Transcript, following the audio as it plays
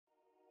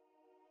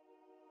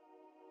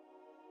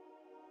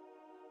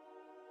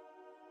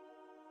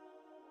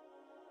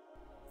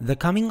The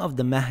coming of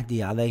the Mahdi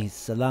alayhi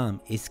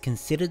salam is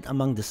considered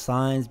among the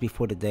signs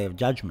before the Day of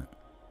Judgment.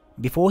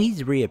 Before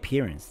his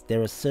reappearance,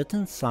 there are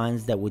certain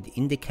signs that would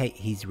indicate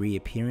his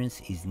reappearance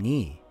is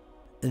near.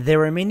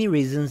 There are many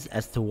reasons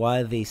as to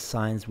why these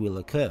signs will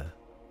occur.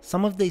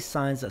 Some of these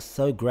signs are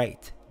so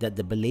great that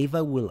the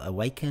believer will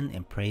awaken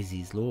and praise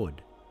his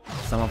Lord.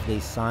 Some of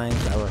these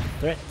signs are a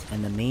threat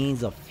and a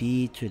means of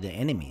fear to the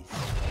enemies.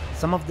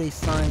 Some of these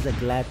signs are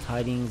glad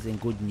tidings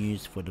and good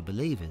news for the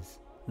believers.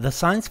 The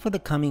signs for the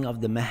coming of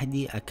the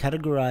Mahdi are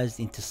categorized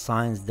into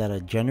signs that are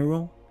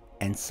general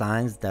and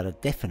signs that are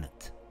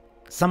definite.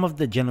 Some of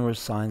the general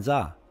signs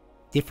are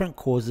different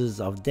causes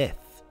of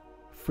death,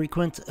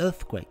 frequent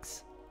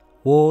earthquakes,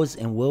 wars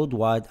and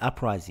worldwide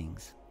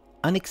uprisings,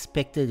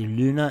 unexpected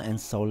lunar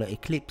and solar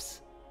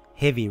eclipse,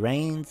 heavy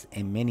rains,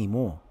 and many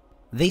more.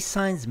 These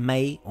signs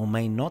may or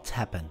may not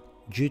happen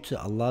due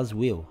to Allah's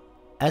will.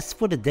 As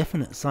for the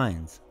definite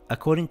signs,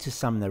 according to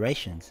some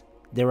narrations,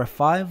 there are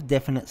 5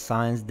 definite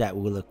signs that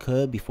will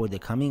occur before the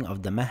coming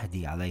of the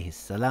Mahdi alayhi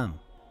salam.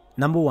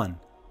 Number 1.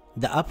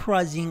 The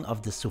uprising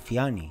of the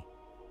Sufyani.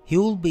 He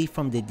will be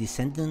from the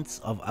descendants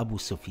of Abu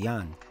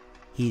Sufyan.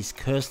 He is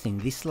cursed in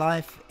this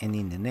life and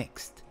in the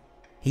next.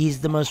 He is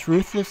the most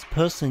ruthless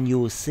person you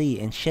will see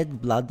and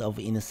shed blood of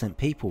innocent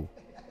people.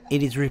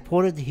 It is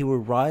reported he will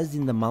rise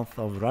in the month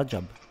of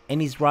Rajab,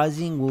 and his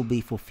rising will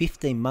be for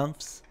 15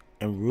 months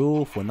and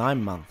rule for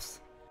 9 months.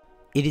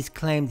 It is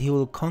claimed he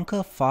will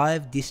conquer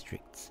 5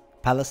 districts: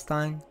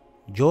 Palestine,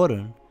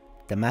 Jordan,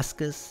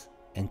 Damascus,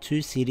 and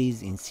 2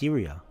 cities in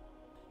Syria.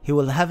 He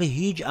will have a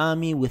huge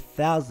army with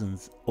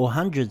thousands or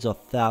hundreds of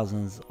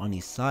thousands on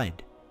his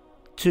side.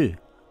 2.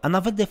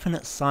 Another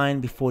definite sign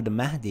before the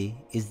Mahdi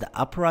is the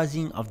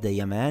uprising of the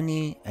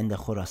Yamani and the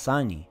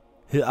Khurasani,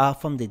 who are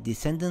from the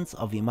descendants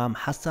of Imam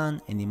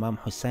Hassan and Imam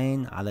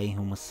Hussein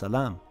alayhum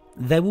salam.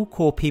 They will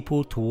call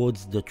people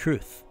towards the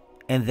truth,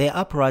 and their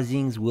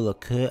uprisings will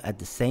occur at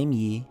the same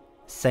year,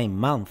 same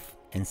month,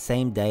 and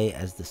same day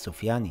as the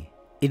Sufyani.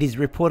 It is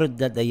reported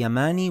that the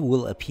Yamani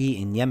will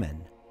appear in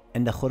Yemen,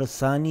 and the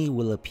Khurasani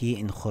will appear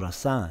in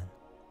Khurasan,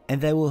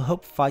 and they will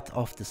help fight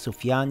off the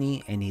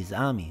Sufyani and his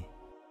army.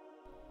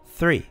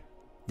 3.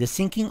 The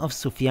sinking of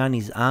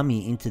Sufyani's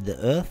army into the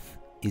earth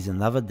is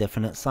another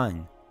definite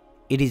sign.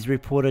 It is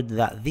reported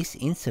that this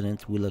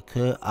incident will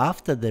occur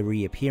after the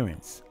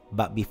reappearance,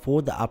 but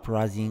before the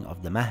uprising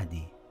of the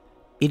Mahdi.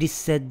 It is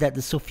said that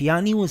the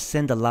Sufyani will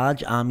send a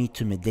large army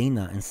to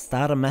Medina and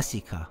start a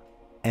massacre,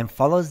 and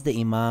follows the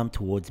Imam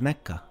towards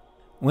Mecca.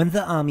 When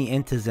the army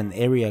enters an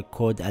area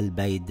called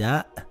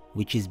Al-Bayda,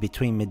 which is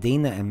between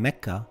Medina and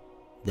Mecca,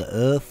 the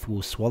earth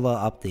will swallow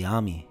up the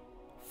army.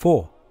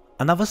 4.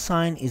 Another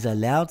sign is a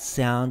loud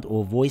sound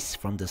or voice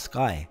from the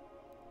sky.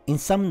 In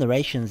some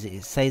narrations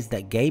it says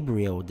that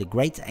Gabriel, the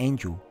great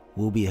angel,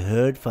 will be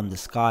heard from the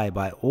sky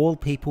by all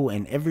people,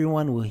 and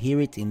everyone will hear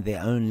it in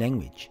their own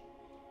language.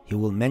 He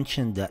will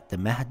mention that the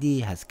Mahdi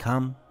has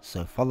come,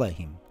 so follow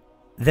him.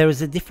 There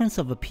is a difference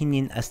of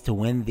opinion as to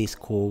when this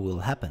call will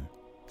happen.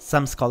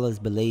 Some scholars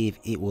believe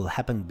it will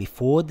happen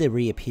before the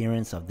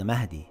reappearance of the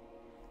Mahdi.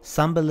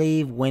 Some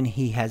believe when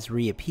he has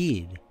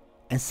reappeared,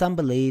 and some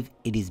believe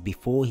it is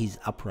before his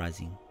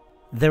uprising.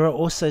 There are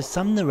also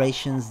some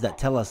narrations that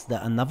tell us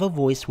that another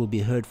voice will be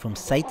heard from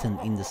Satan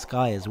in the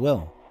sky as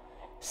well.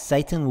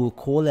 Satan will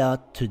call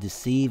out to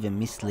deceive and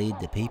mislead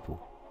the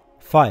people.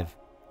 5.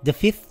 The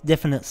 5th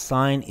definite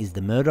sign is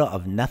the murder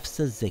of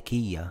Nafs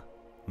Zakiyya,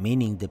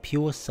 meaning the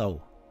pure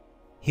soul.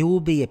 He will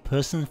be a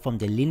person from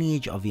the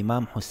lineage of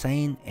Imam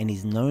Hussein and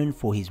is known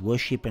for his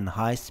worship and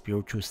high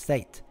spiritual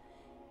state.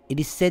 It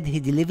is said he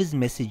delivers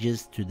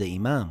messages to the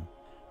Imam.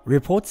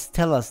 Reports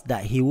tell us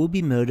that he will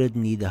be murdered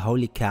near the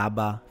Holy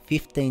Kaaba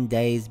 15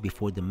 days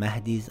before the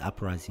Mahdi's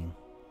uprising.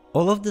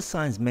 All of the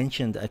signs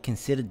mentioned are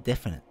considered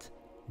definite,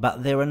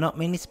 but there are not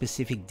many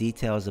specific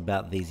details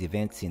about these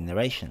events in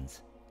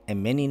narrations,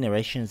 and many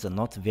narrations are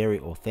not very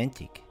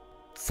authentic.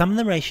 Some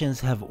narrations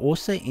have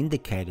also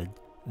indicated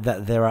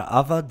that there are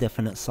other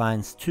definite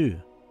signs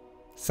too.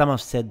 Some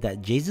have said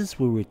that Jesus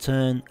will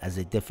return as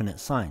a definite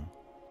sign.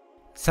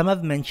 Some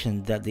have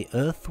mentioned that the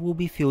earth will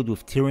be filled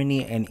with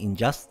tyranny and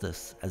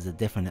injustice as a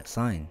definite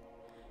sign.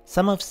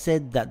 Some have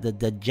said that the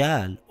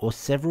Dajjal or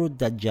several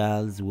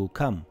Dajjals will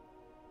come.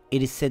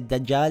 It is said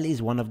Dajjal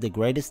is one of the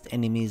greatest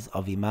enemies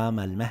of Imam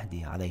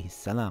al-Mahdi alayhi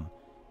salam,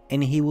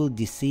 and he will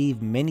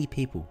deceive many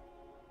people.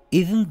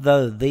 Even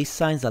though these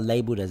signs are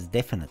labeled as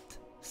definite,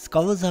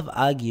 scholars have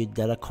argued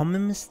that a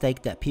common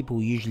mistake that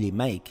people usually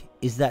make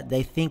is that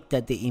they think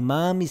that the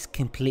Imam is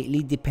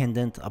completely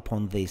dependent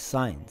upon these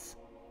signs.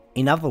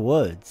 In other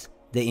words,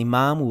 the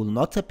Imam will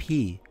not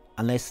appear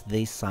unless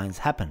these signs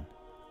happen.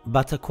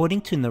 But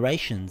according to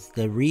narrations,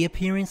 the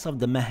reappearance of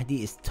the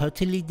Mahdi is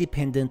totally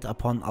dependent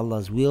upon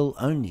Allah's will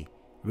only,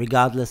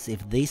 regardless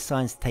if these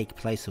signs take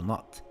place or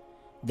not.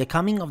 The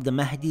coming of the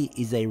Mahdi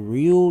is a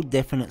real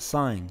definite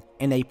sign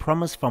and a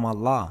promise from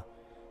Allah,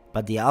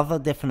 but the other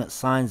definite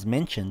signs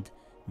mentioned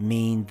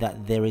mean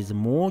that there is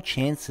more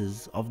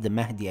chances of the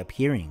Mahdi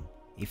appearing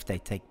if they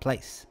take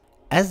place.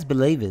 As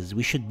believers,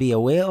 we should be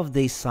aware of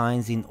these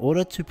signs in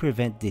order to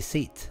prevent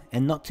deceit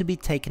and not to be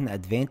taken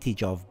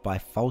advantage of by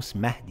false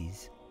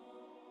Mahdis.